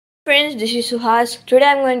Friends, this is Suhas. Today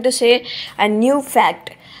I'm going to say a new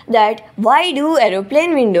fact that why do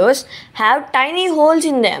aeroplane windows have tiny holes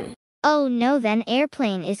in them? Oh no, then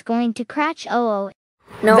airplane is going to crash. Oh.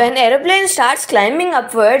 Now, when aeroplane starts climbing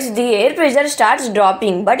upwards, the air pressure starts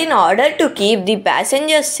dropping. But in order to keep the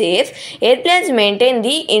passengers safe, airplanes maintain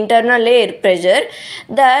the internal air pressure.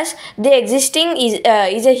 Thus, the existing is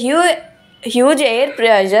a huge air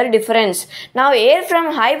pressure difference. Now air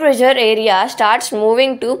from high pressure area starts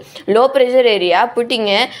moving to low pressure area, putting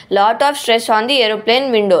a lot of stress on the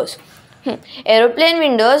aeroplane windows. Aeroplane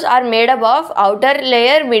windows are made up of outer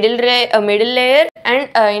layer, middle layer and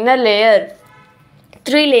inner layer.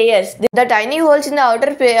 Three layers. The tiny holes in the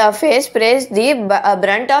outer face press the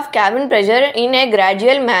brunt of cabin pressure in a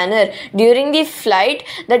gradual manner. During the flight,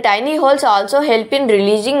 the tiny holes also help in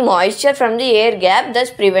releasing moisture from the air gap, thus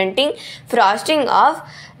preventing frosting of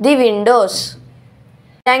the windows.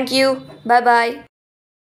 Thank you. Bye bye.